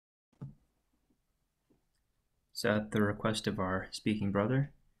So at the request of our speaking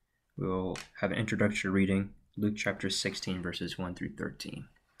brother, we will have an introductory reading, Luke chapter 16, verses 1 through 13.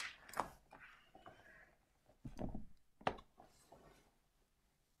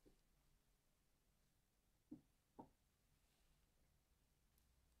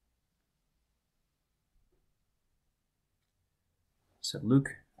 So Luke,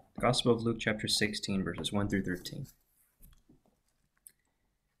 Gospel of Luke chapter 16, verses 1 through 13.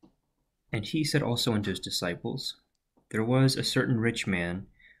 And he said also unto his disciples, There was a certain rich man,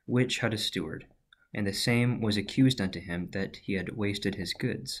 which had a steward, and the same was accused unto him that he had wasted his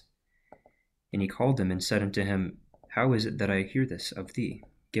goods. And he called him and said unto him, How is it that I hear this of thee?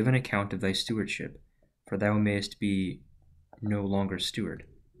 Give an account of thy stewardship, for thou mayest be no longer steward.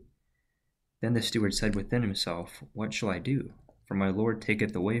 Then the steward said within himself, What shall I do? For my Lord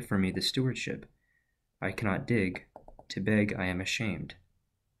taketh away from me the stewardship. I cannot dig, to beg I am ashamed.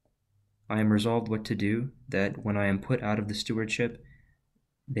 I am resolved what to do, that when I am put out of the stewardship,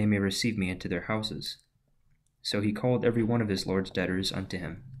 they may receive me into their houses. So he called every one of his Lord's debtors unto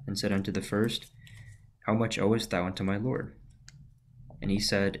him, and said unto the first, How much owest thou unto my Lord? And he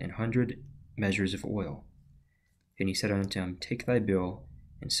said, 100 measures of oil. And he said unto him, Take thy bill,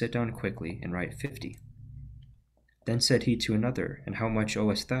 and sit down quickly, and write 50. Then said he to another, And how much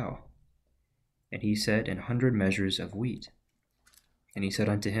owest thou? And he said, 100 measures of wheat. And he said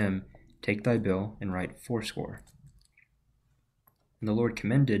unto him, Take thy bill, and write 80. And the Lord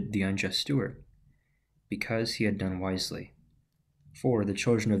commended the unjust steward, because he had done wisely. For the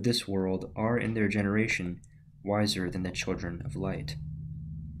children of this world are in their generation wiser than the children of light.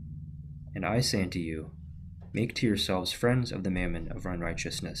 And I say unto you, Make to yourselves friends of the mammon of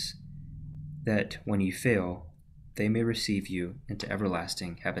unrighteousness, that when ye fail, they may receive you into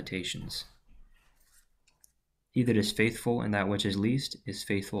everlasting habitations. He that is faithful in that which is least is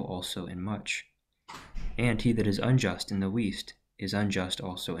faithful also in much. And he that is unjust in the least is unjust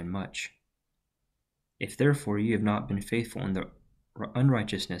also in much. If therefore ye have not been faithful in the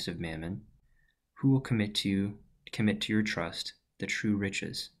unrighteousness of mammon, who will commit to your trust the true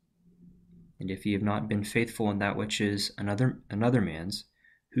riches? And if ye have not been faithful in that which is another man's,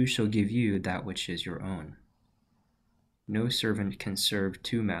 who shall give you that which is your own? No servant can serve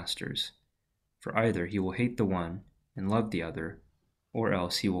two masters, for either he will hate the one and love the other, or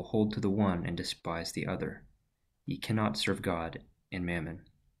else he will hold to the one and despise the other. Ye cannot serve God and mammon.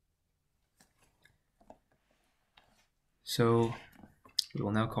 So we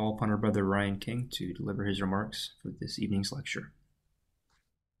will now call upon our brother Ryan King to deliver his remarks for this evening's lecture.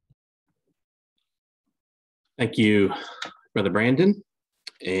 Thank you, Brother Brandon,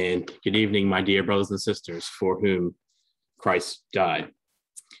 and good evening, my dear brothers and sisters for whom Christ died,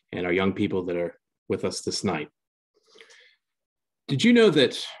 and our young people that are with us this night. Did you know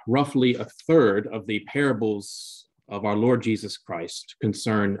that roughly a third of the parables of our Lord Jesus Christ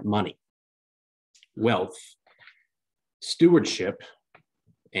concern money, wealth, stewardship,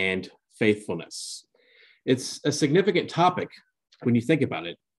 and faithfulness? It's a significant topic when you think about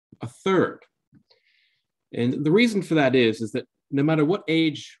it, a third. And the reason for that is that no matter what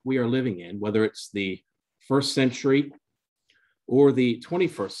age we are living in, whether it's the first century or the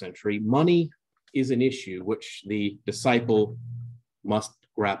 21st century, money is an issue which the disciple must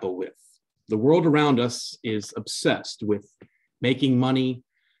grapple with. The world around us is obsessed with making money,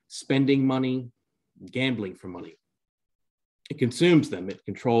 spending money, gambling for money. It consumes them. It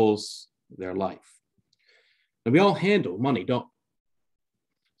controls their life. And we all handle money, don't we?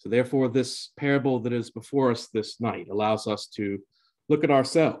 So therefore, this parable that is before us this night allows us to look at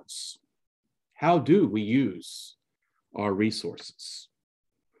ourselves. How do we use our resources?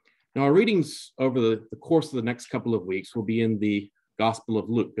 Now, our readings over the course of the next couple of weeks will be in the Gospel of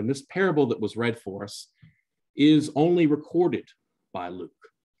Luke. And this parable that was read for us is only recorded by Luke.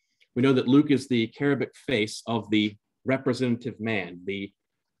 We know that Luke is the cherubic face of the representative man, the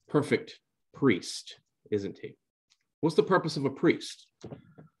perfect priest, isn't he? What's the purpose of a priest?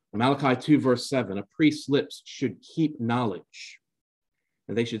 Malachi 2, verse 7, a priest's lips should keep knowledge,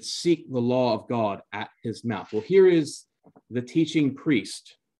 and they should seek the law of God at his mouth. Well, here is the teaching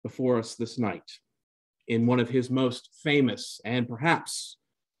priest before us this night in one of his most famous and perhaps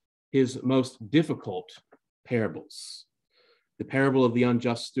his most difficult parables, the parable of the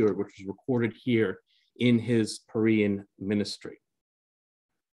unjust steward, which is recorded here in his Perean ministry.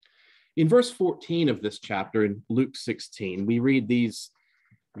 In verse 14 of this chapter in Luke 16, we read these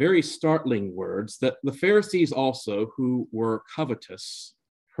very startling words that the Pharisees also, who were covetous,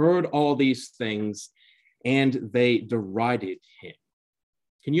 heard all these things and they derided him.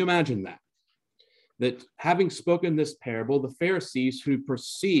 Can you imagine that? That having spoken this parable, the Pharisees, who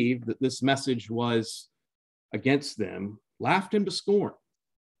perceived that this message was against them laughed him to scorn.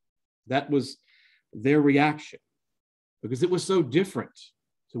 That was their reaction because it was so different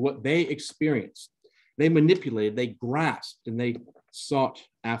to what they experienced. They manipulated, they grasped, and they sought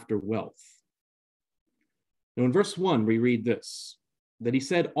after wealth. Now, in verse 1, we read this, that he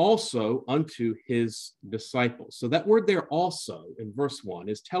said also unto his disciples. So that word there also in verse 1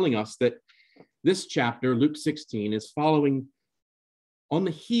 is telling us that this chapter, Luke 16, is following on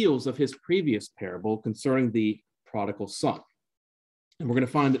the heels of his previous parable concerning the prodigal son. And we're going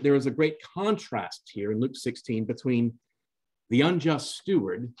to find that there is a great contrast here in Luke 16 between the unjust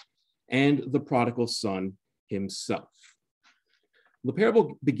steward and the prodigal son himself. The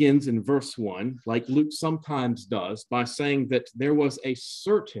parable begins in verse 1, like Luke sometimes does, by saying that there was a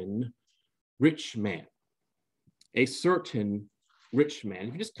certain rich man. A certain rich man.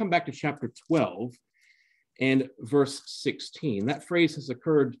 If you just come back to chapter 12 and verse 16, that phrase has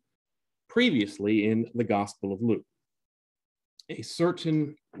occurred previously in the Gospel of Luke. A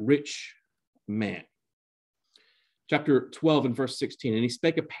certain rich man. Chapter 12 and verse 16, and he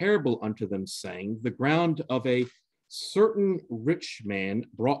spake a parable unto them, saying, the ground of a certain rich man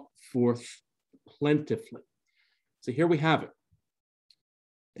brought forth plentifully. So here we have it.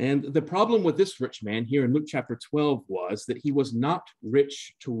 And the problem with this rich man here in Luke chapter 12 was that he was not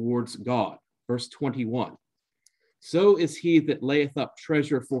rich towards God. Verse 21, so is he that layeth up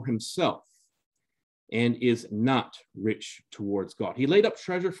treasure for himself and is not rich towards God. He laid up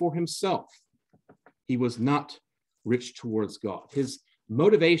treasure for himself. He was not rich towards God. His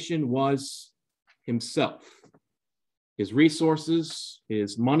motivation was himself. His resources,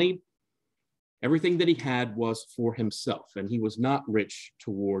 his money, everything that he had was for himself, and he was not rich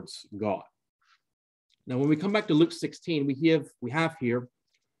towards God. Now, when we come back to Luke 16, we have here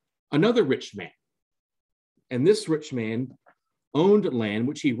another rich man. And this rich man owned land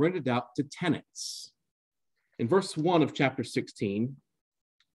which he rented out to tenants. In verse 1 of chapter 16,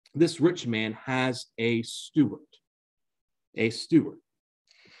 this rich man has a steward. A steward.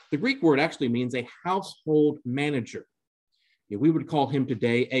 The Greek word actually means a household manager. We would call him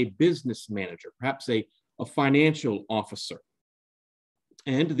today a business manager, perhaps a financial officer.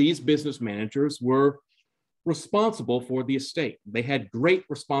 And these business managers were responsible for the estate. They had great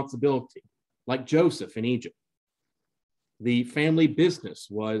responsibility, like Joseph in Egypt. The family business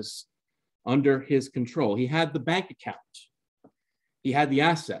was under his control. He had the bank account. He had the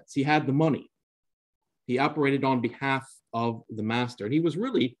assets. He had the money. He operated on behalf of the master. And he was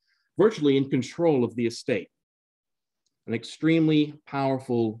really virtually in control of the estate. An extremely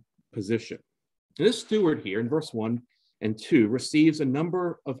powerful position. And this steward here in verse 1 and 2 receives a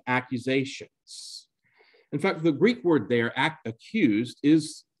number of accusations. In fact, the Greek word there, accused,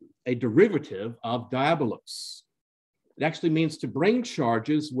 is a derivative of diabolos. It actually means to bring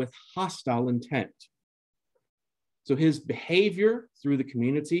charges with hostile intent. So his behavior through the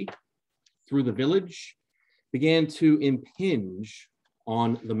community, through the village, began to impinge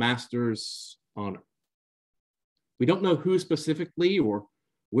on the master's honor. We don't know who specifically or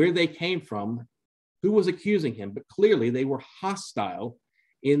where they came from, who was accusing him, but clearly they were hostile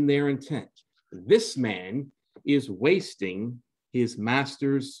in their intent. This man is wasting his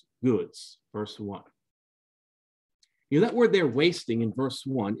master's goods, verse 1. You know, that word there, wasting, in verse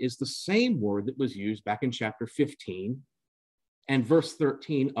 1 is the same word that was used back in chapter 15 and verse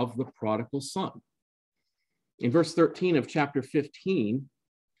 13 of the prodigal son. In verse 13 of chapter 15,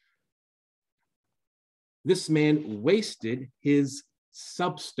 this man wasted his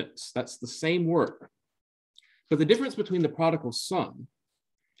substance. That's the same word. But the difference between the prodigal son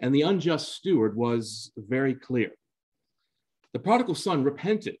and the unjust steward was very clear. The prodigal son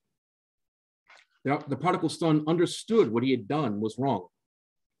repented. The prodigal son understood what he had done was wrong.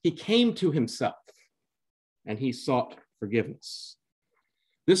 He came to himself and he sought forgiveness.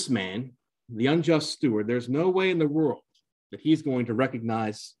 This man, the unjust steward, there's no way in the world that he's going to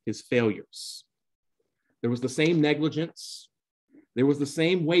recognize his failures. There was the same negligence. There was the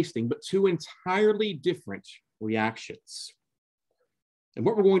same wasting, but two entirely different reactions. And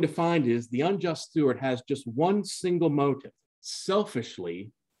what we're going to find is the unjust steward has just one single motive,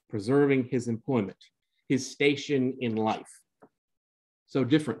 selfishly preserving his employment, his station in life. So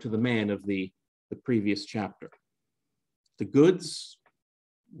different to the man of the previous chapter. The goods,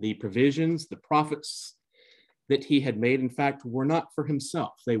 the provisions, the profits that he had made, in fact, were not for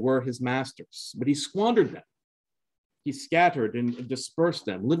himself. They were his master's, but he squandered them. He scattered and dispersed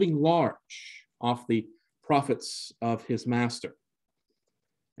them, living large off the profits of his master.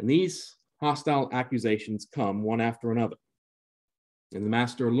 And these hostile accusations come one after another. And the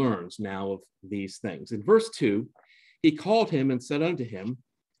master learns now of these things. In verse 2, he called him and said unto him,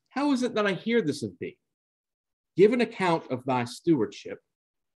 how is it that I hear this of thee? give an account of thy stewardship,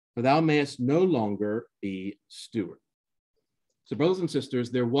 for thou mayest no longer be steward. So, brothers and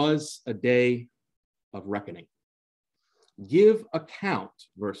sisters, there was a day of reckoning. Give account,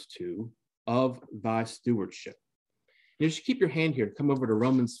 verse 2, of thy stewardship. And just keep your hand here and come over to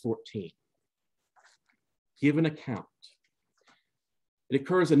Romans 14. Give an account. It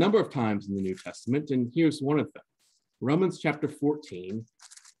occurs a number of times in the New Testament, and here's one of them. Romans chapter 14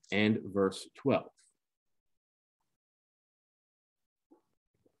 and verse 12.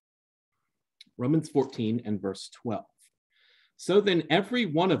 Romans 14 and verse 12. So then every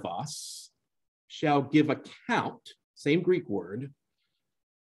one of us shall give account, same Greek word,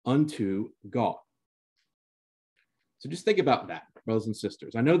 unto God. So just think about that, brothers and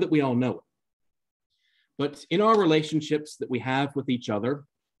sisters. I know that we all know it. But in our relationships that we have with each other,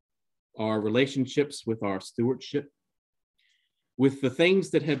 our relationships with our stewardship, with the things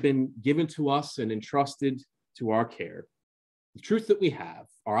that have been given to us and entrusted to our care, the truth that we have,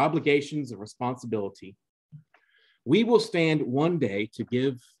 our obligations and responsibility, we will stand one day to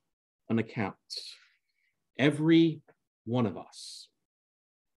give an account, every one of us.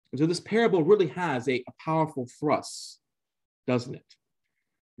 And so this parable really has a powerful thrust, doesn't it?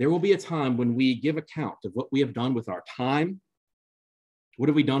 There will be a time when we give account of what we have done with our time. What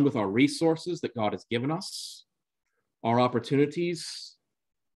have we done with our resources that God has given us? Our opportunities,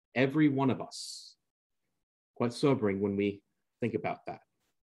 every one of us. Quite sobering when we think about that.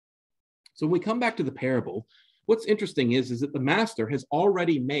 So when we come back to the parable, what's interesting is that the master has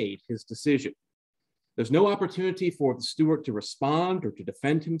already made his decision. There's no opportunity for the steward to respond or to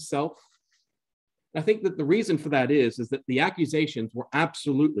defend himself. I think that the reason for that is that the accusations were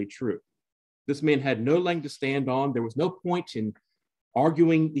absolutely true. This man had no leg to stand on. There was no point in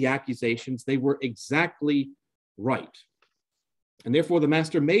arguing the accusations. They were exactly right. And therefore, the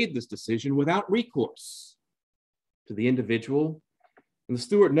master made this decision without recourse to the individual. And the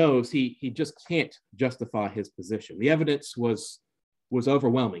steward knows he just can't justify his position. The evidence was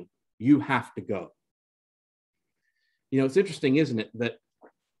overwhelming. You have to go. You know, it's interesting, isn't it, that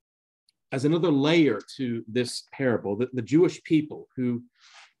as another layer to this parable, that the Jewish people who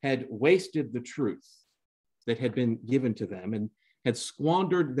had wasted the truth that had been given to them and had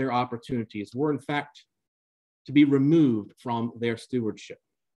squandered their opportunities were in fact to be removed from their stewardship.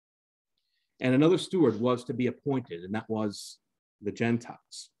 And another steward was to be appointed, and that was the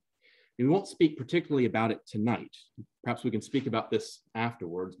Gentiles. And we won't speak particularly about it tonight. Perhaps we can speak about this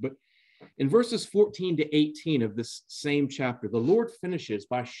afterwards, but in verses 14 to 18 of this same chapter, the Lord finishes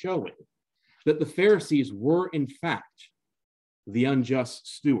by showing that the Pharisees were, in fact, the unjust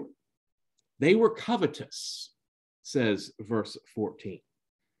steward. They were covetous, says verse 14.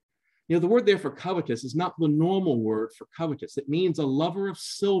 You know, the word there for covetous is not the normal word for covetous. It means a lover of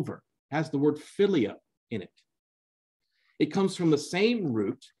silver, it has the word philia in it. It comes from the same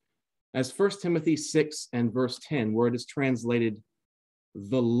root as 1 Timothy 6 and verse 10, where it is translated,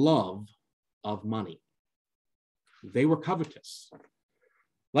 the love of money. They were covetous.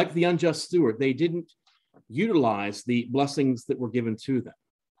 Like the unjust steward, they didn't utilize the blessings that were given to them.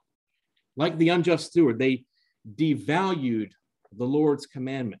 Like the unjust steward, they devalued the Lord's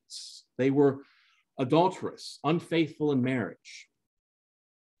commandments. They were adulterous, unfaithful in marriage.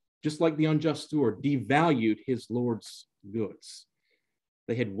 Just like the unjust steward devalued his Lord's goods.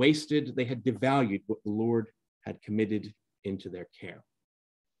 They had wasted, they had devalued what the Lord had committed into their care.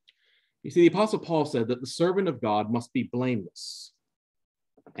 You see, the Apostle Paul said that the servant of God must be blameless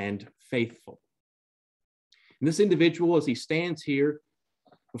and faithful. And this individual, as he stands here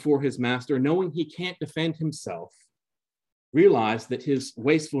before his master, knowing he can't defend himself, realized that his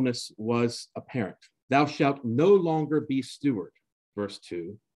wastefulness was apparent. Thou shalt no longer be steward, verse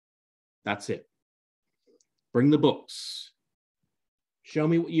 2. That's it. Bring the books. Show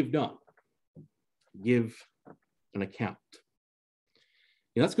me what you've done. Give an account.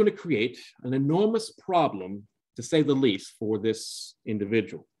 And that's going to create an enormous problem, to say the least, for this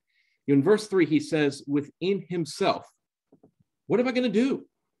individual. In verse 3, he says, within himself, what am I going to do?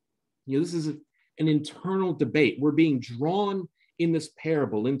 You know, this is an internal debate. We're being drawn in this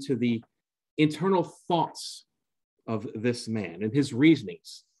parable into the internal thoughts of this man and his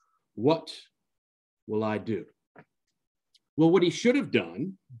reasonings. What will I do? Well, what he should have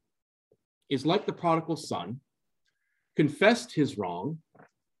done is, like the prodigal son, confessed his wrong,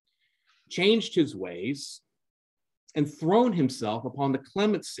 changed his ways, and thrown himself upon the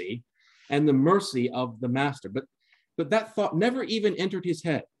clemency and the mercy of the master. But that thought never even entered his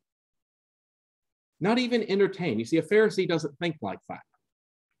head. Not even entertained. You see, a Pharisee doesn't think like that.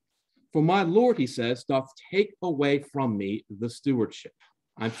 For my Lord, he says, doth take away from me the stewardship.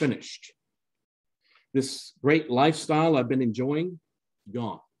 I'm finished. This great lifestyle I've been enjoying,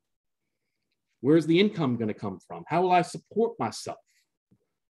 gone. Where's the income going to come from? How will I support myself?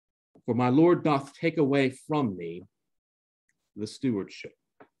 For my Lord doth take away from me the stewardship.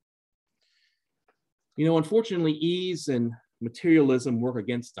 You know, unfortunately, ease and materialism work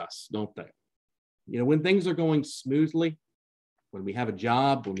against us, don't they? You know, when things are going smoothly, when we have a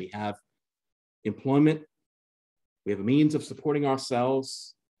job, when we have employment, we have a means of supporting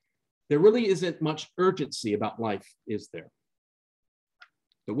ourselves, there really isn't much urgency about life, is there?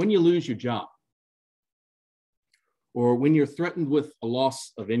 But when you lose your job, or when you're threatened with a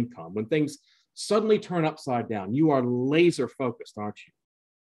loss of income, when things suddenly turn upside down, you are laser focused, aren't you?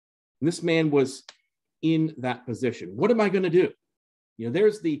 And this man was in that position. What am I going to do? You know,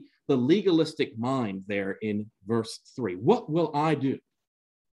 there's the legalistic mind there in verse 3. What will I do?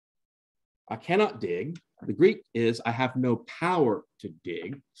 I cannot dig. The Greek is, I have no power to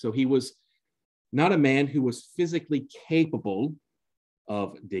dig. So he was not a man who was physically capable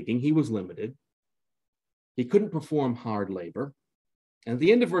of digging. He was limited. He couldn't perform hard labor. And at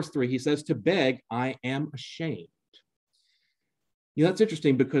the end of verse 3, he says, to beg, I am ashamed. You know, that's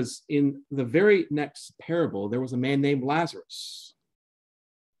interesting because in the very next parable, there was a man named Lazarus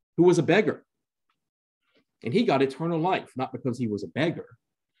who was a beggar. And he got eternal life, not because he was a beggar,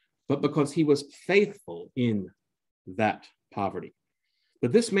 but because he was faithful in that poverty.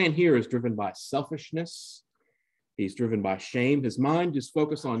 But this man here is driven by selfishness. He's driven by shame. His mind is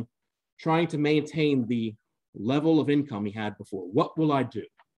focused on trying to maintain the level of income he had before. What will I do?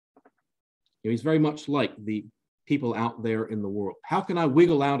 You know, he's very much like the people out there in the world. How can I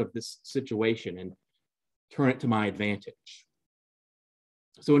wiggle out of this situation and turn it to my advantage?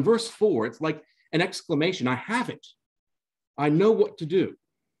 So in verse 4, it's like an exclamation. I have it. I know what to do.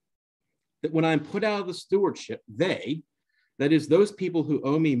 That when I'm put out of the stewardship, they, that is those people who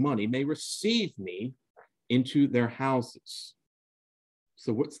owe me money, may receive me into their houses.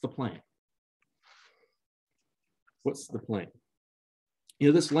 So what's the plan? What's the plan? You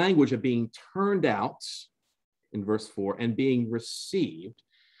know, this language of being turned out in verse 4 and being received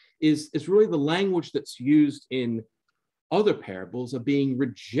is really the language that's used in other parables of being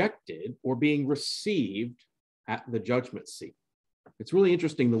rejected or being received at the judgment seat. It's really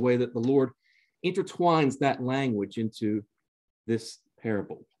interesting the way that the Lord intertwines that language into this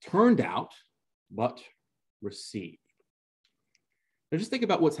parable. Turned out, but received. Now just think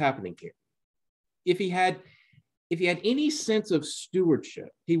about what's happening here. If he had any sense of stewardship,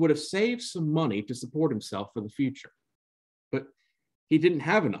 he would have saved some money to support himself for the future. But he didn't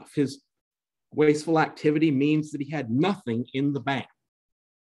have enough. His wasteful activity means that he had nothing in the bank.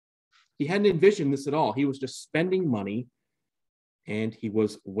 He hadn't envisioned this at all. He was just spending money and he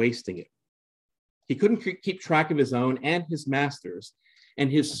was wasting it. He couldn't keep track of his own and his master's,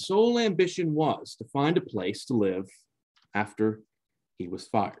 and his sole ambition was to find a place to live after he was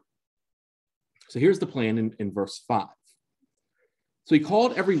fired. So here's the plan in verse 5. So he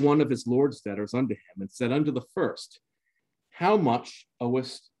called every one of his Lord's debtors unto him and said unto the first, how much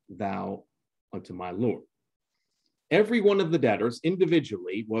owest thou unto my Lord? Every one of the debtors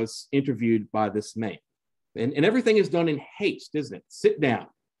individually was interviewed by this man. And everything is done in haste, isn't it? Sit down,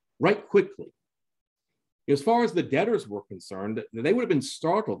 right quickly. As far as the debtors were concerned, they would have been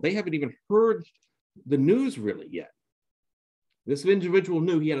startled. They haven't even heard the news really yet. This individual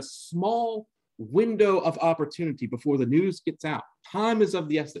knew he had a small window of opportunity before the news gets out. Time is of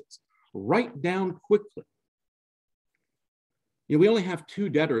the essence. Write down quickly. You know, we only have 2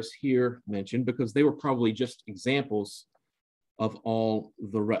 debtors here mentioned because they were probably just examples of all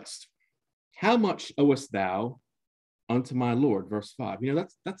the rest. How much owest thou unto my Lord? Verse 5. You know,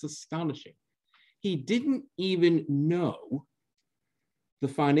 that's astonishing. He didn't even know the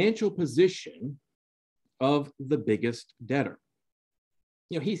financial position of the biggest debtor.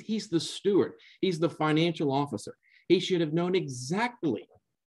 You know, he's the steward. He's the financial officer. He should have known exactly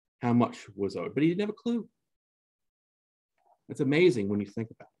how much was owed, but he didn't have a clue. It's amazing when you think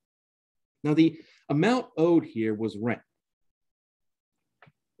about it. Now, the amount owed here was rent.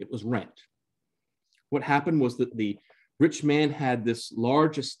 It was rent. What happened was that the rich man had this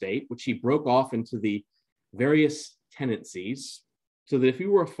large estate, which he broke off into the various tenancies, so that if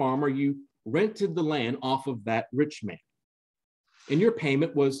you were a farmer, you rented the land off of that rich man. And your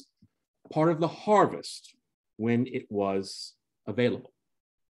payment was part of the harvest when it was available.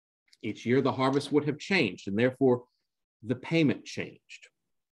 Each year, the harvest would have changed, and therefore the payment changed.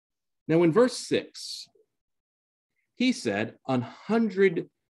 Now, in verse 6, he said, 100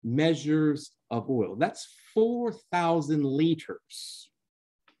 measures of oil. That's 4,000 liters.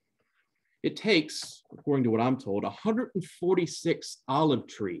 It takes, according to what I'm told, 146 olive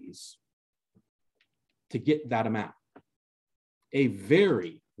trees to get that amount. A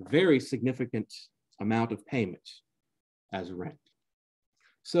very, very significant amount of payment as rent.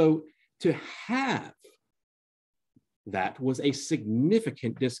 So to have that was a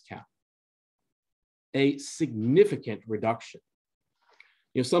significant discount, a significant reduction.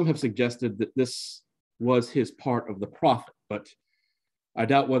 Some have suggested that this was his part of the profit, but I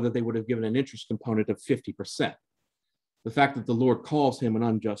doubt whether they would have given an interest component of 50%. The fact that the Lord calls him an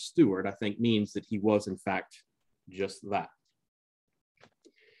unjust steward, I think, means that he was, in fact, just that.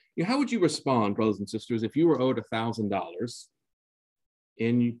 How would you respond, brothers and sisters, if you were owed $1,000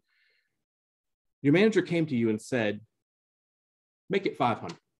 and your manager came to you and said, make it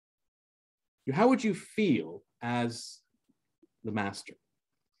 500? How would you feel as the master?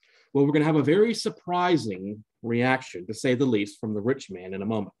 Well, we're going to have a very surprising reaction, to say the least, from the rich man in a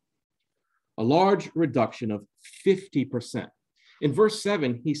moment. A large reduction of 50%. In verse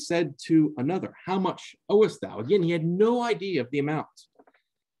 7, he said to another, how much owest thou? Again, he had no idea of the amount.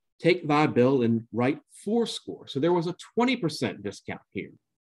 Take thy bill and write 80. So there was a 20% discount here.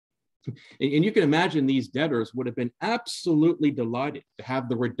 And you can imagine these debtors would have been absolutely delighted to have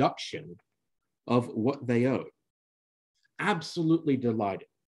the reduction of what they owed. Absolutely delighted.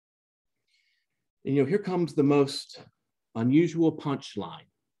 And here comes the most unusual punchline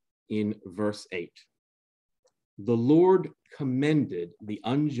in verse 8. The Lord commended the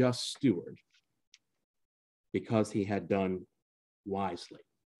unjust steward because he had done wisely.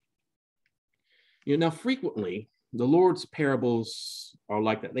 Now frequently, the Lord's parables are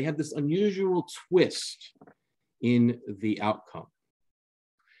like that. They have this unusual twist in the outcome.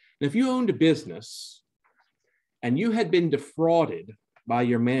 And if you owned a business and you had been defrauded by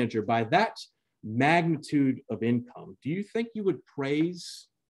your manager by that magnitude of income, do you think you would praise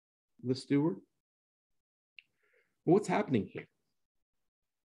the steward? Well, what's happening here?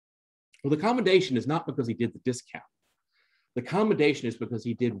 Well, the commendation is not because he did the discount. The commendation is because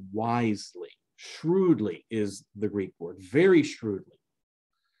he did wisely. Shrewdly is the Greek word, very shrewdly.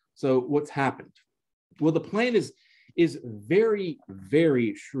 So what's happened? Well, the plan is very,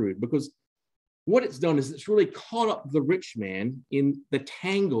 very shrewd, because what it's done is it's really caught up the rich man in the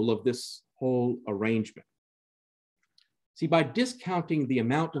tangle of this whole arrangement. See, by discounting the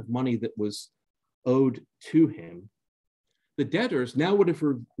amount of money that was owed to him, the debtors now would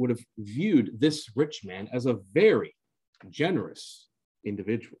have viewed this rich man as a very generous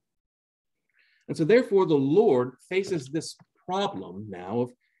individual. And so therefore, the Lord faces this problem now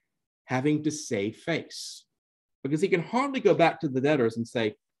of having to save face, because he can hardly go back to the debtors and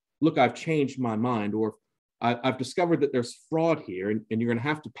say, look, I've changed my mind, or I've discovered that there's fraud here, and you're going to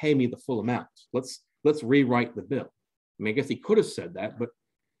have to pay me the full amount. Let's rewrite the bill. I mean, I guess he could have said that, but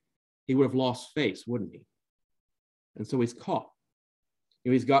he would have lost face, wouldn't he? And so he's caught.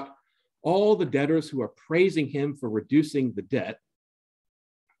 He's got all the debtors who are praising him for reducing the debt.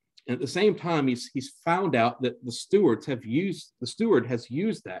 And at the same time, he's found out that the steward has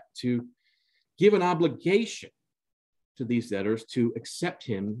used that to give an obligation to these debtors to accept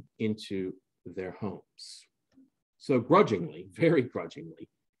him into their homes. So grudgingly, very grudgingly,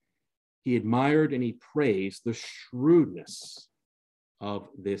 he admired and he praised the shrewdness of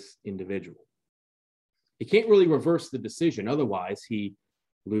this individual. He can't really reverse the decision, otherwise he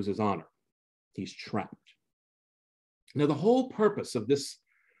loses honor. He's trapped. Now, the whole purpose of this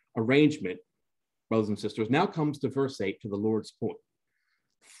arrangement, brothers and sisters, now comes to verse 8, to the Lord's point.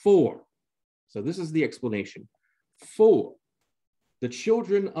 For, so this is the explanation, for the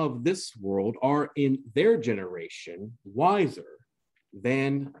children of this world are in their generation wiser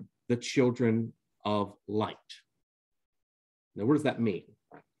than the children of light. Now, what does that mean?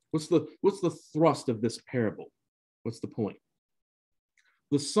 What's the thrust of this parable? What's the point?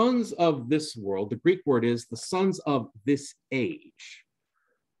 The sons of this world, the Greek word is the sons of this age.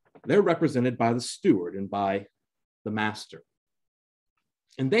 They're represented by the steward and by the master.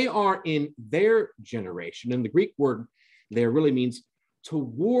 And they are in their generation. And the Greek word there really means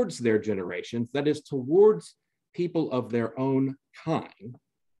towards their generations, that is, towards people of their own kind.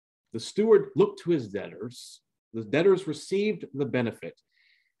 The steward looked to his debtors. The debtors received the benefit.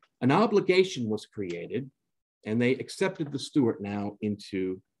 An obligation was created, and they accepted the steward now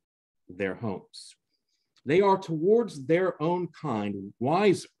into their homes. They are towards their own kind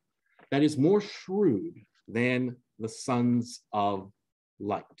wiser, that is, more shrewd than the sons of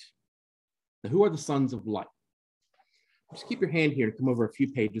light. Now, who are the sons of light? Just keep your hand here and come over a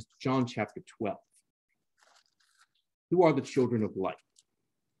few pages to John chapter 12. Who are the children of light?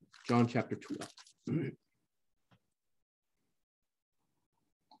 John chapter 12.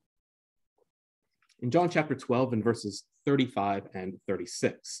 In John chapter 12, in verses 35 and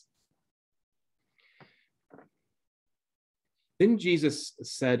 36. Then Jesus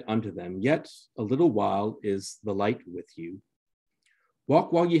said unto them, Yet a little while is the light with you.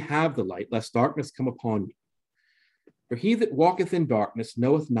 Walk while ye have the light, lest darkness come upon you. For he that walketh in darkness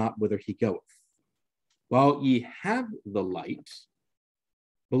knoweth not whither he goeth. While ye have the light,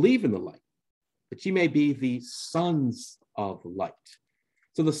 believe in the light, that ye may be the sons of light.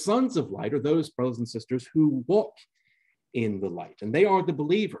 So the sons of light are those brothers and sisters who walk in the light, and they are the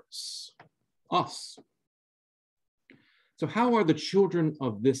believers, us. So how are the children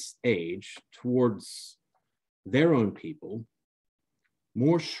of this age towards their own people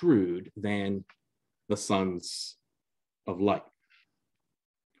more shrewd than the sons of light?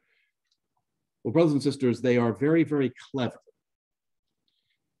 Well, brothers and sisters, they are very, very clever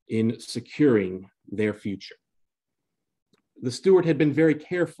in securing their future. The steward had been very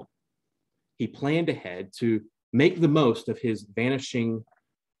careful. He planned ahead to make the most of his vanishing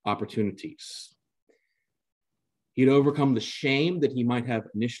opportunities. He'd overcome the shame that he might have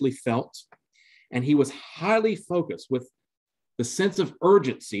initially felt, and he was highly focused with the sense of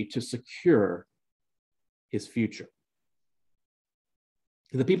urgency to secure his future.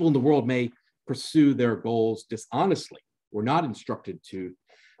 The people in the world may pursue their goals dishonestly. We're not instructed to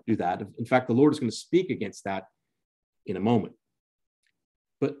do that. In fact, the Lord is going to speak against that in a moment.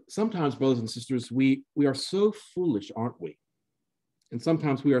 But sometimes, brothers and sisters, we are so foolish, aren't we? And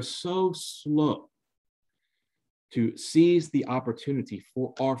sometimes we are so slow to seize the opportunity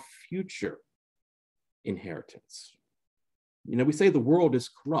for our future inheritance. You know, we say the world is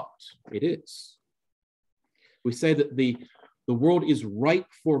corrupt. It is. We say that the world is ripe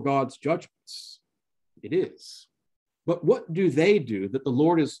for God's judgments. It is. But what do they do that the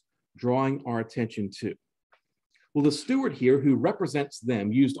Lord is drawing our attention to? Well, the steward here, who represents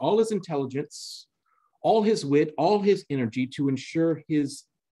them, used all his intelligence, all his wit, all his energy to ensure his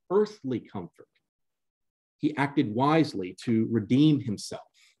earthly comfort. He acted wisely to redeem himself.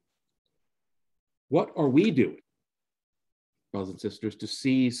 What are we doing, brothers and sisters, to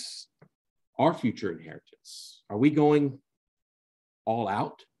seize our future inheritance? Are we going all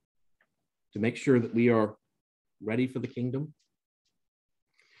out to make sure that we are ready for the kingdom?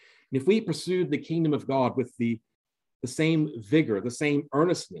 And if we pursued the kingdom of God with the same vigor, the same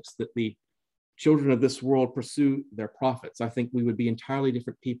earnestness that the children of this world pursue their profits, I think we would be entirely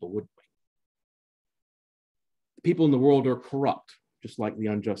different people, wouldn't we? The people in the world are corrupt, just like the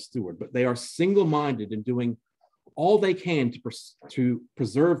unjust steward, but they are single-minded in doing all they can to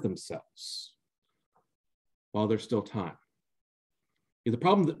preserve themselves while there's still time. The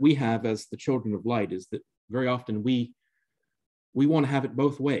problem that we have as the children of light is that very often we want to have it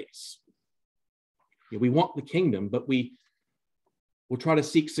both ways. We want the kingdom, but we will try to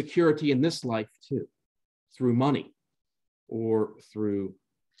seek security in this life too, through money or through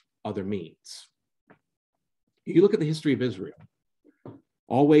other means. You look at the history of Israel,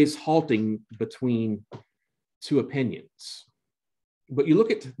 always halting between two opinions. But you look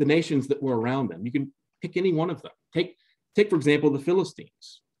at the nations that were around them, you can pick any one of them. Take, for example, the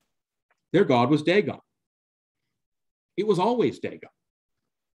Philistines. Their god was Dagon. It was always Dagon.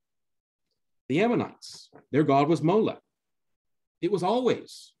 The Ammonites, their god was Molech. It was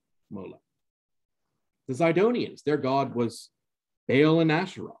always Molech. The Zidonians, their god was Baal and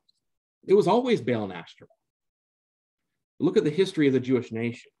Asherah. It was always Baal and Asherah. Look at the history of the Jewish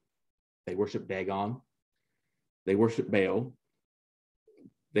nation. They worshiped Dagon. They worshiped Baal.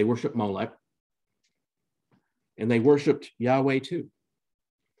 They worshiped Molech. And they worshiped Yahweh too.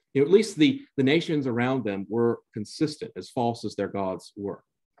 At least the nations around them were consistent, as false as their gods were.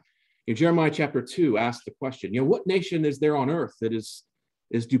 Jeremiah chapter 2 asked the question, what nation is there on earth that is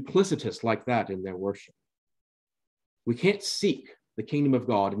duplicitous like that in their worship? We can't seek the kingdom of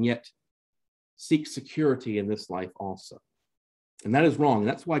God and yet seek security in this life also. And that is wrong. And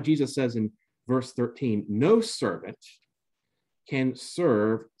that's why Jesus says in verse 13, no servant can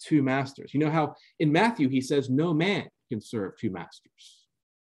serve two masters. You know how in Matthew he says no man can serve two masters.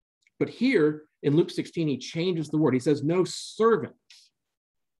 But here in Luke 16, he changes the word. He says no servant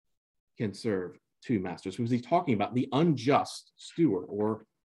can serve two masters. Who's he talking about? The unjust steward or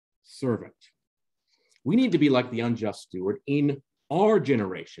servant. We need to be like the unjust steward in our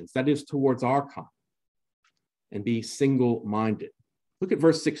generations, that is towards our kind, and be single-minded. Look at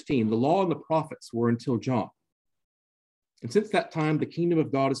verse 16. The law and the prophets were until John. And since that time, the kingdom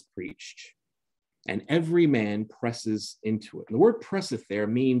of God is preached, and every man presses into it. And the word presseth there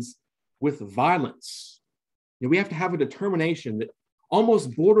means with violence. We have to have a determination that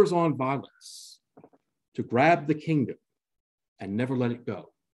almost borders on violence to grab the kingdom and never let it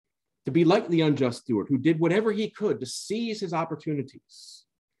go. To be like the unjust steward who did whatever he could to seize his opportunities.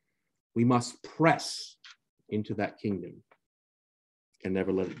 We must press into that kingdom and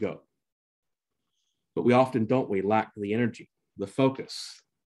never let it go. But we often don't. We lack the energy, the focus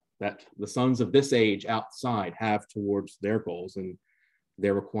that the sons of this age outside have towards their goals and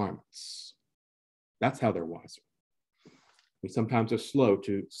their requirements. That's how they're wiser. We sometimes are slow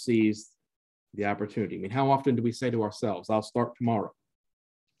to seize the opportunity. I mean, how often do we say to ourselves, I'll start tomorrow?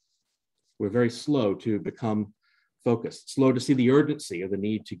 We're very slow to become focused, slow to see the urgency or the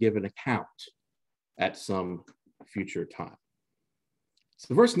need to give an account at some future time.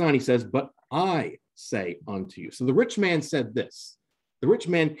 So verse 9, he says, but I say unto you. So the rich man said this. The rich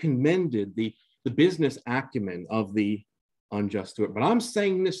man commended the business acumen of the unjust steward. But I'm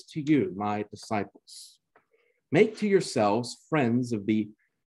saying this to you, my disciples. Make to yourselves friends of the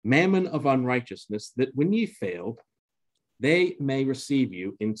mammon of unrighteousness, that when ye fail, they may receive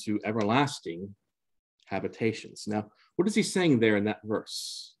you into everlasting habitations. Now, what is he saying there in that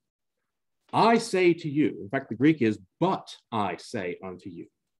verse? I say to you, in fact, the Greek is, but I say unto you.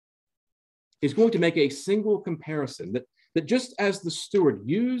 He's going to make a single comparison that just as the steward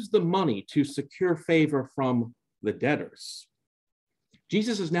used the money to secure favor from the debtors,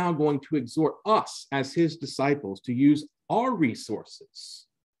 Jesus is now going to exhort us as his disciples to use our resources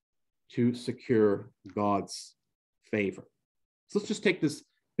to secure God's favor. So let's just take this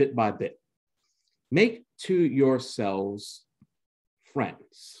bit by bit. Make to yourselves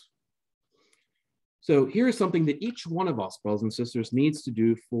friends. So here is something that each one of us, brothers and sisters, needs to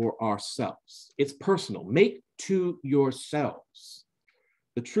do for ourselves. It's personal. Make to yourselves.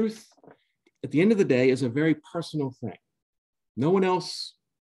 The truth, at the end of the day, is a very personal thing. No one else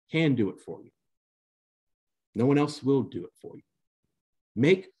can do it for you. No one else will do it for you.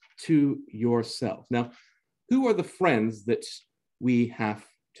 Make to yourself. Now, who are the friends that we have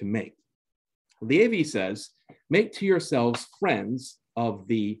to make? Well, the AV says, make to yourselves friends of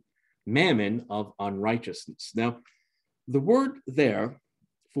the mammon of unrighteousness. Now, the word there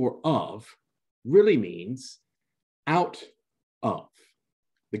for of really means out of.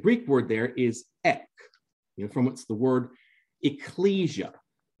 The Greek word there is ek, from which the word ecclesia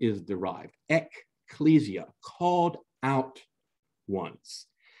is derived. Ecclesia, called out ones.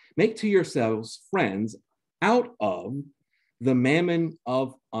 Make to yourselves friends out of the mammon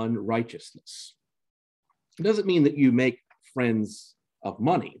of unrighteousness. It doesn't mean that you make friends of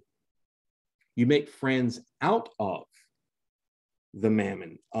money. You make friends out of the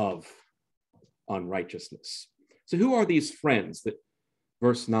mammon of unrighteousness. So who are these friends that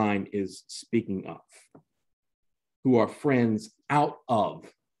verse 9 is speaking of? Who are friends out of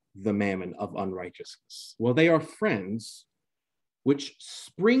the mammon of unrighteousness? Well, they are friends which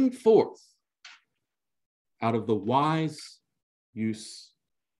spring forth out of the wise use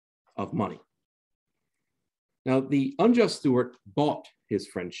of money. Now, the unjust steward bought his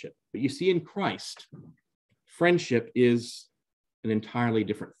friendship, but you see, in Christ, friendship is an entirely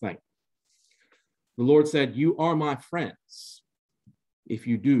different thing. The Lord said, you are my friends if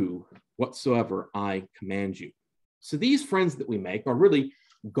you do whatsoever I command you. So these friends that we make are really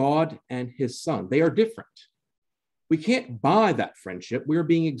God and his Son. They are different. We can't buy that friendship. We are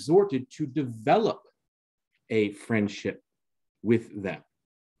being exhorted to develop a friendship with them.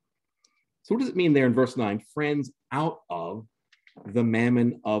 So what does it mean there in verse 9? Friends out of the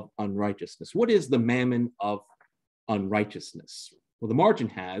mammon of unrighteousness. What is the mammon of unrighteousness? Well, the margin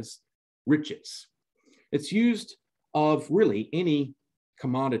has riches. It's used of really any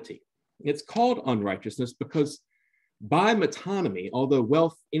commodity. It's called unrighteousness because by metonymy, although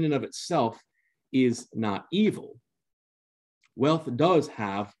wealth in and of itself is not evil, wealth does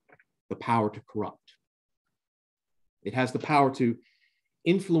have the power to corrupt. It has the power to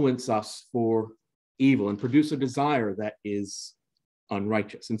influence us for evil and produce a desire that is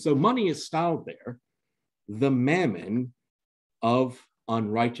unrighteous. And so money is styled there the mammon of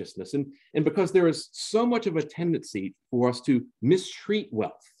unrighteousness. And because there is so much of a tendency for us to mistreat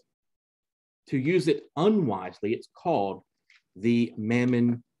wealth, to use it unwisely, it's called the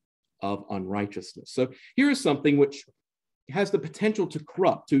mammon of unrighteousness. So here is something which has the potential to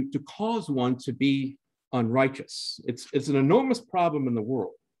corrupt, to cause one to be unrighteous. It's an enormous problem in the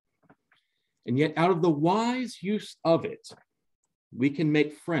world. And yet out of the wise use of it, we can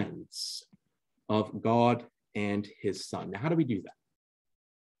make friends of God and his Son. Now, how do we do that?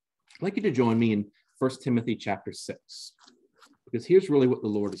 I'd like you to join me in 1 Timothy chapter 6, because here's really what the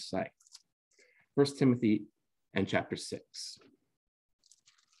Lord is saying. 1 Timothy and chapter 6.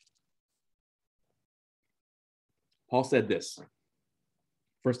 Paul said this,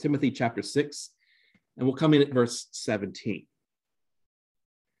 1 Timothy chapter 6, and we'll come in at verse 17.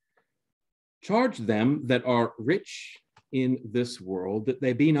 Charge them that are rich in this world, that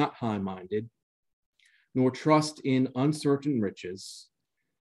they be not high-minded, nor trust in uncertain riches,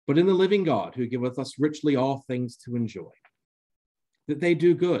 but in the living God who giveth us richly all things to enjoy. That they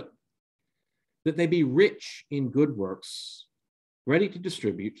do good, that they be rich in good works, ready to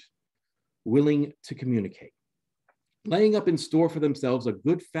distribute, willing to communicate, laying up in store for themselves a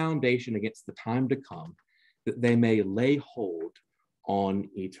good foundation against the time to come, that they may lay hold on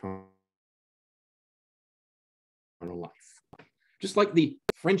eternal life. Just like the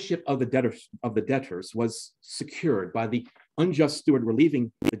friendship of the debtors was secured by the unjust steward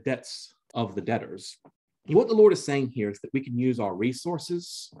relieving the debts of the debtors, what the Lord is saying here is that we can use our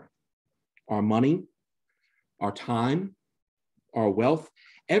resources, our money, our time, our wealth,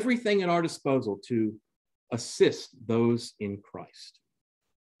 everything at our disposal to assist those in Christ.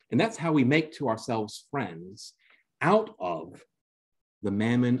 And that's how we make to ourselves friends out of the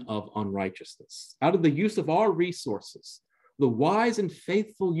mammon of unrighteousness, out of the use of our resources, the wise and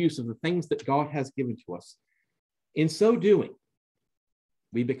faithful use of the things that God has given to us. In so doing,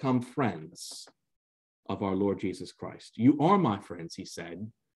 we become friends of our Lord Jesus Christ. You are my friends, he said,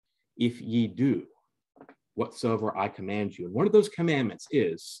 if ye do whatsoever I command you. And one of those commandments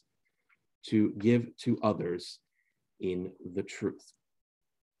is to give to others in the truth.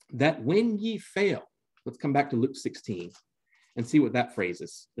 That when ye fail, let's come back to Luke 16 and see what that phrase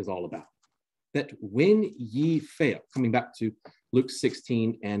is all about. That when ye fail, coming back to Luke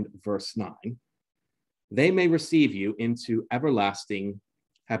 16 and verse 9, they may receive you into everlasting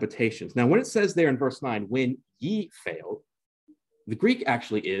habitations. Now, when it says there in verse 9, when ye fail, the Greek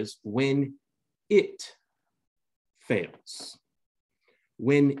actually is when it fails.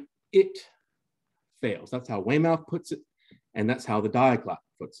 When it fails. That's how Weymouth puts it, and that's how the Diaclap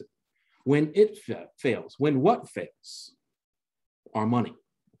puts it. When it fails. When what fails? Our money,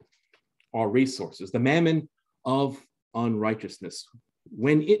 our resources, the mammon of unrighteousness.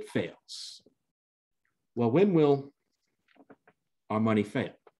 When it fails. Well, when will our money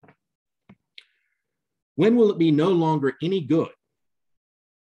fail? When will it be no longer any good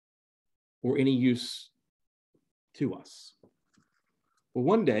or any use to us? Well,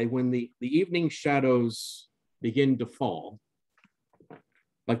 one day when the evening shadows begin to fall,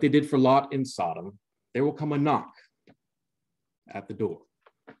 like they did for Lot in Sodom, there will come a knock at the door.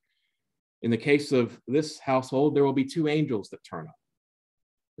 In the case of this household, there will be two angels that turn up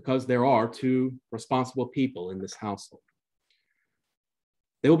because there are two responsible people in this household.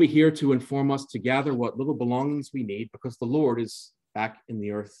 They will be here to inform us to gather what little belongings we need because the Lord is back in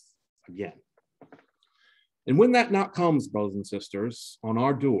the earth again. And when that knock comes, brothers and sisters, on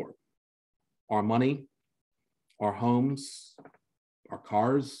our door, our money, our homes, our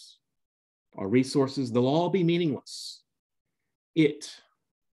cars, our resources, they'll all be meaningless. It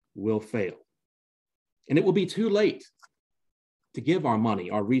will fail. And it will be too late to give our money,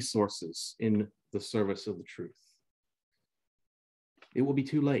 our resources in the service of the truth. It will be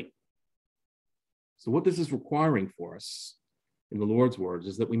too late. So what this is requiring for us in the Lord's words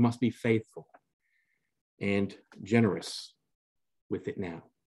is that we must be faithful and generous with it now.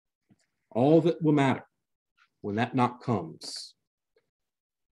 All that will matter when that knock comes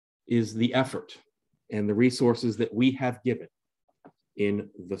is the effort and the resources that we have given in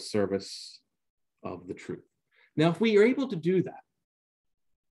the service of the truth. Now, if we are able to do that,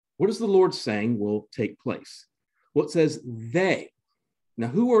 what is the Lord saying will take place? Well, it says they. Now,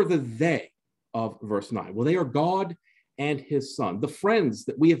 who are the they of verse 9? Well, they are God and his son, the friends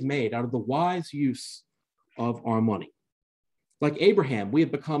that we have made out of the wise use of our money. Like Abraham, we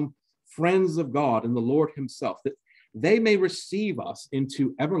have become friends of God and the Lord himself, that they may receive us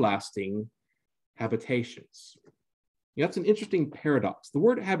into everlasting habitations. That's an interesting paradox. The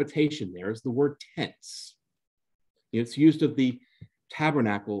word habitation there is the word tents. It's used of the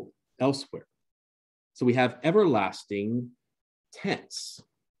tabernacle elsewhere. So we have everlasting tents.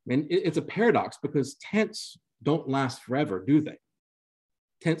 And it's a paradox because tents don't last forever, do they?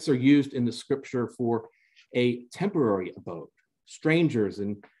 Tents are used in the scripture for a temporary abode, strangers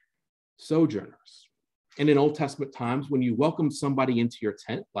and sojourners. And in Old Testament times, when you welcomed somebody into your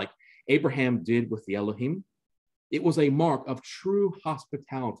tent, like Abraham did with the Elohim, it was a mark of true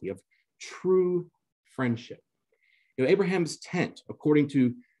hospitality, of true friendship. Abraham's tent, according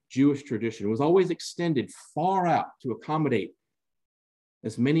to Jewish tradition, was always extended far out to accommodate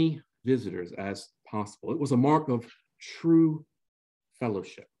as many visitors as possible. It was a mark of true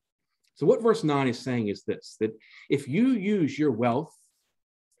fellowship. So what verse 9 is saying is this, that if you use your wealth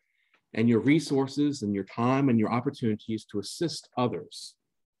and your resources and your time and your opportunities to assist others,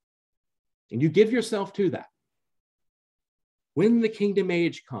 and you give yourself to that, when the kingdom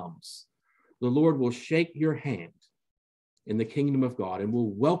age comes, the Lord will shake your hand in the kingdom of God and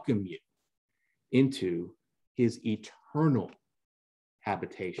will welcome you into his eternal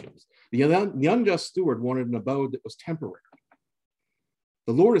habitations. The unjust steward wanted an abode that was temporary.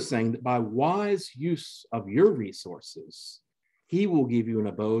 The Lord is saying that by wise use of your resources, he will give you an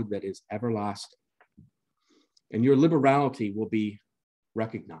abode that is everlasting. And your liberality will be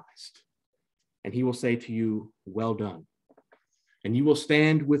recognized. And he will say to you, well done. And you will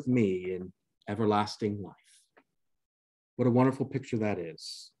stand with me in everlasting life. What a wonderful picture that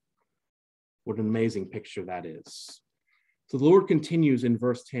is. What an amazing picture that is. So the Lord continues in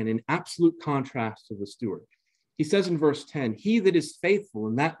verse 10, in absolute contrast to the steward. He says in verse 10, he that is faithful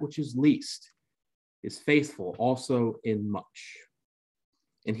in that which is least is faithful also in much.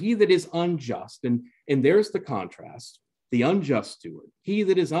 And he that is unjust, and there's the contrast, the unjust steward, he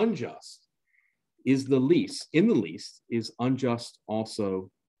that is unjust is the least, in the least, is unjust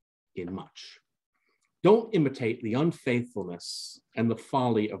also in much. Don't imitate the unfaithfulness and the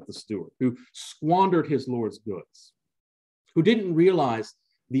folly of the steward who squandered his Lord's goods, who didn't realize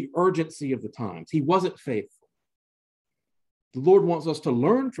the urgency of the times. He wasn't faithful. The Lord wants us to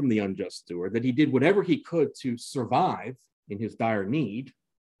learn from the unjust steward that he did whatever he could to survive in his dire need,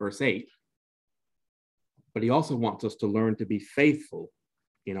 verse 8, but he also wants us to learn to be faithful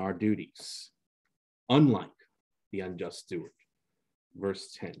in our duties, unlike the unjust steward,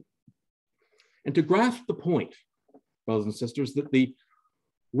 verse 10. And to grasp the point, brothers and sisters, that the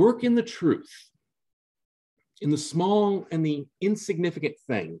work in the truth, in the small and the insignificant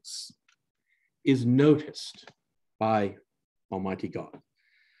things, is noticed by Almighty God.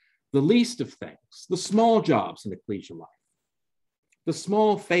 The least of things, the small jobs in ecclesial life, the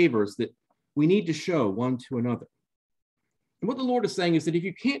small favors that we need to show one to another. And what the Lord is saying is that if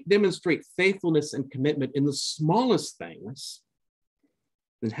you can't demonstrate faithfulness and commitment in the smallest things,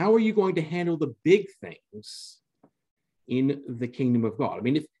 then how are you going to handle the big things in the kingdom of God? I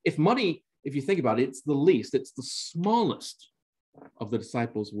mean, if money, if you think about it, it's the least, it's the smallest of the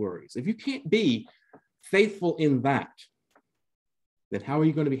disciples' worries. If you can't be faithful in that, then how are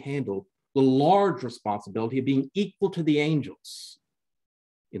you going to handle the large responsibility of being equal to the angels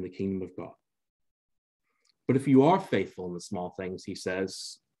in the kingdom of God? But if you are faithful in the small things, he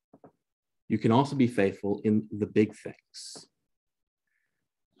says, you can also be faithful in the big things.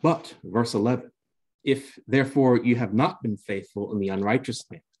 But, verse 11, if therefore you have not been faithful in the unrighteous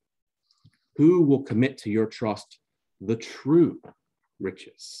man, who will commit to your trust the true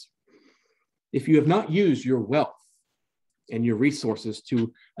riches? If you have not used your wealth and your resources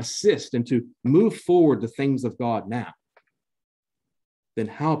to assist and to move forward the things of God now, then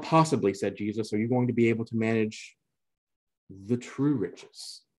how possibly, said Jesus, are you going to be able to manage the true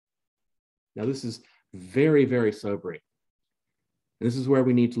riches? Now, this is very, very sobering. And this is where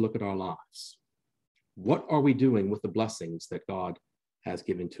we need to look at our lives. What are we doing with the blessings that God has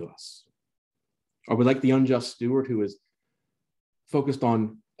given to us? Are we like the unjust steward who is focused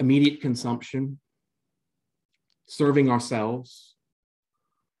on immediate consumption, serving ourselves?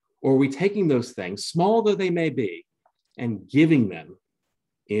 Or are we taking those things, small though they may be, and giving them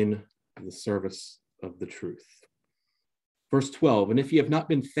in the service of the truth? Verse 12, and if you have not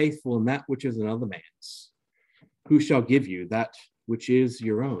been faithful in that which is another man's, who shall give you that which is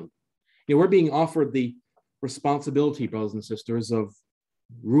your own? You know, we're being offered the responsibility, brothers and sisters, of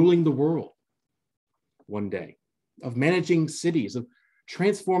ruling the world one day, of managing cities, of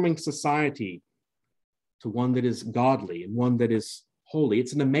transforming society to one that is godly and one that is holy.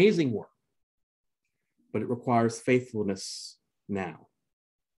 It's an amazing work, but it requires faithfulness now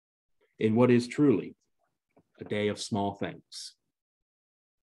in what is truly a day of small things,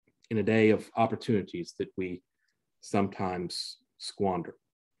 in a day of opportunities that we sometimes squander.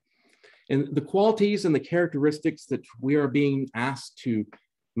 And the qualities and the characteristics that we are being asked to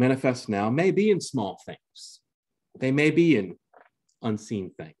manifest now may be in small things. They may be in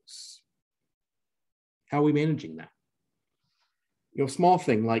unseen things. How are we managing that? You know, small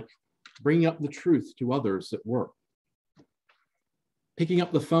thing like bringing up the truth to others at work, picking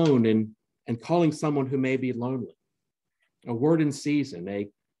up the phone and calling someone who may be lonely, a word in season,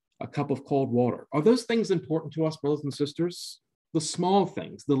 a cup of cold water. Are those things important to us, brothers and sisters? The small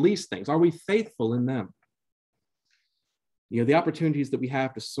things, the least things, are we faithful in them? You know, the opportunities that we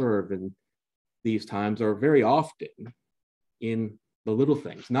have to serve in these times are very often in the little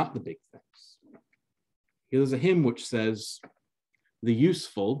things, not the big things. There's a hymn which says, the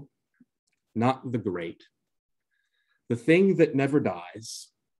useful, not the great, the thing that never dies,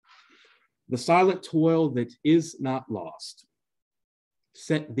 the silent toil that is not lost,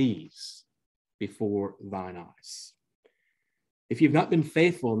 set these before thine eyes. If you've not been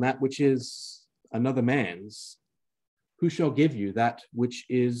faithful in that which is another man's, who shall give you that which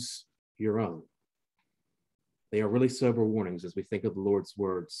is your own? They are really sober warnings as we think of the Lord's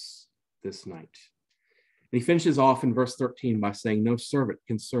words this night. And he finishes off in verse 13 by saying, no servant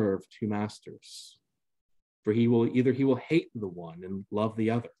can serve two masters, for he will hate the one and love the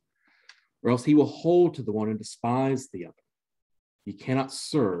other, or else he will hold to the one and despise the other. You cannot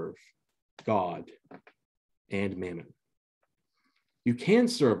serve God and mammon. You can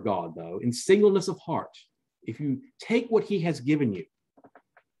serve God, though, in singleness of heart. If you take what he has given you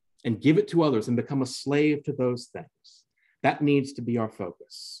and give it to others and become a slave to those things, that needs to be our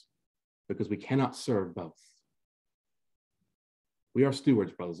focus, because we cannot serve both. We are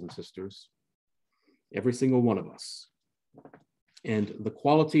stewards, brothers and sisters, every single one of us. And the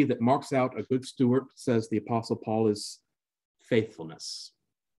quality that marks out a good steward, says the Apostle Paul, is faithfulness.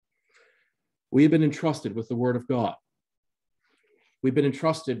 We have been entrusted with the word of God. We've been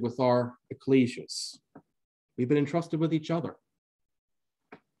entrusted with our ecclesias. We've been entrusted with each other.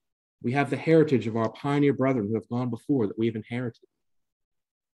 We have the heritage of our pioneer brethren who have gone before that we've inherited.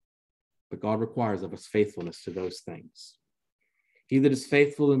 But God requires of us faithfulness to those things. He that is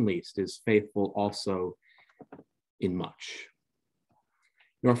faithful in least is faithful also in much.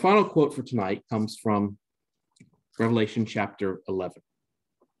 And our final quote for tonight comes from Revelation chapter 11.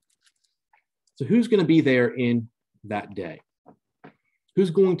 So who's going to be there in that day?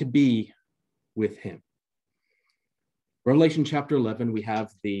 Who's going to be with him? Revelation chapter 11, we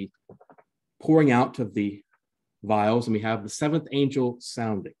have the pouring out of the vials, and we have the seventh angel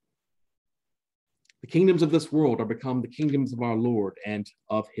sounding. The kingdoms of this world are become the kingdoms of our Lord and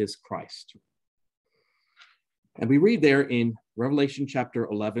of his Christ. And we read there in Revelation chapter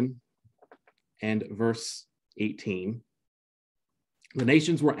 11 and verse 18, the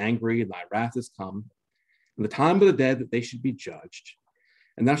nations were angry, and thy wrath is come, and the time of the dead that they should be judged.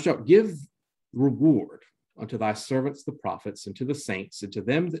 And thou shalt give reward unto thy servants the prophets, and to the saints, and to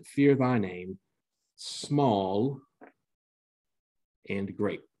them that fear thy name, small and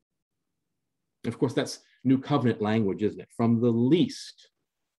great. Of course, that's New Covenant language, isn't it? From the least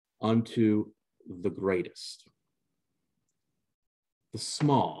unto the greatest. The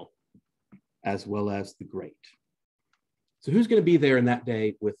small as well as the great. So who's going to be there in that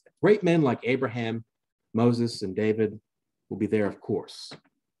day with them? Great men like Abraham, Moses, and David will be there, of course.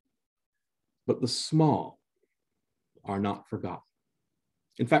 But the small are not forgotten.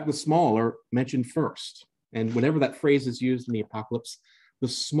 In fact, the small are mentioned first. And whenever that phrase is used in the apocalypse, the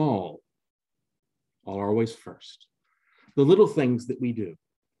small are always first. The little things that we do,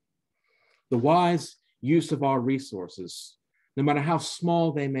 the wise use of our resources, no matter how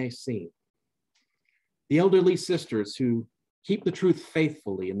small they may seem. The elderly sisters who keep the truth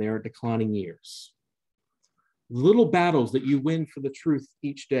faithfully in their declining years. The little battles that you win for the truth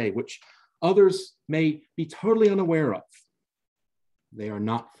each day, which others may be totally unaware of, they are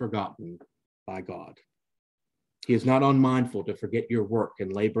not forgotten by God. He is not unmindful to forget your work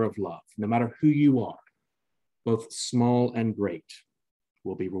and labor of love. No matter who you are, both small and great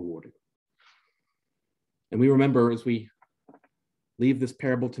will be rewarded. And we remember as we leave this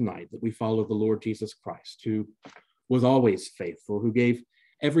parable tonight that we follow the Lord Jesus Christ, who was always faithful, who gave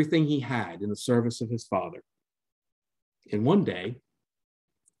everything he had in the service of his Father. And one day,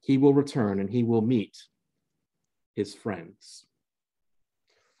 he will return and he will meet his friends.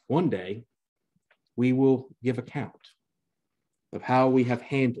 One day, we will give account of how we have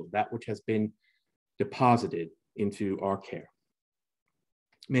handled that which has been deposited into our care.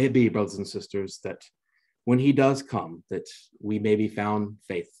 May it be, brothers and sisters, that when he does come, that we may be found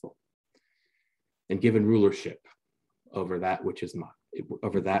faithful and given rulership over that which is much.